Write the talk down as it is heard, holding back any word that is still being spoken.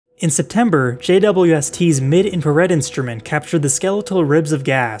In September, JWST's mid-infrared instrument captured the skeletal ribs of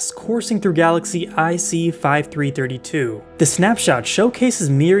gas coursing through galaxy IC 5332. The snapshot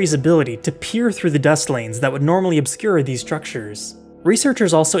showcases MIRI's ability to peer through the dust lanes that would normally obscure these structures.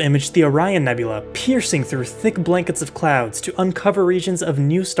 Researchers also imaged the Orion Nebula piercing through thick blankets of clouds to uncover regions of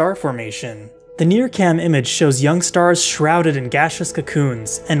new star formation. The near-cam image shows young stars shrouded in gaseous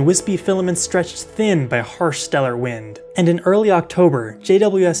cocoons and wispy filaments stretched thin by harsh stellar wind. And in early October,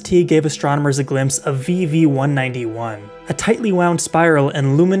 JWST gave astronomers a glimpse of VV191, a tightly wound spiral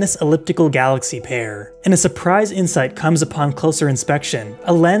and luminous elliptical galaxy pair. And a surprise insight comes upon closer inspection: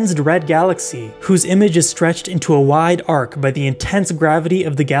 a lensed red galaxy whose image is stretched into a wide arc by the intense gravity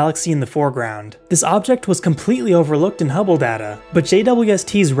of the galaxy in the foreground. This object was completely overlooked in Hubble data, but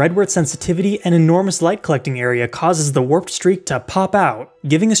JWST's redward sensitivity and enormous light collecting area causes the warped streak to pop out,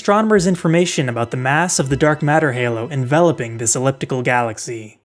 giving astronomers information about the mass of the dark matter halo enveloping this elliptical galaxy.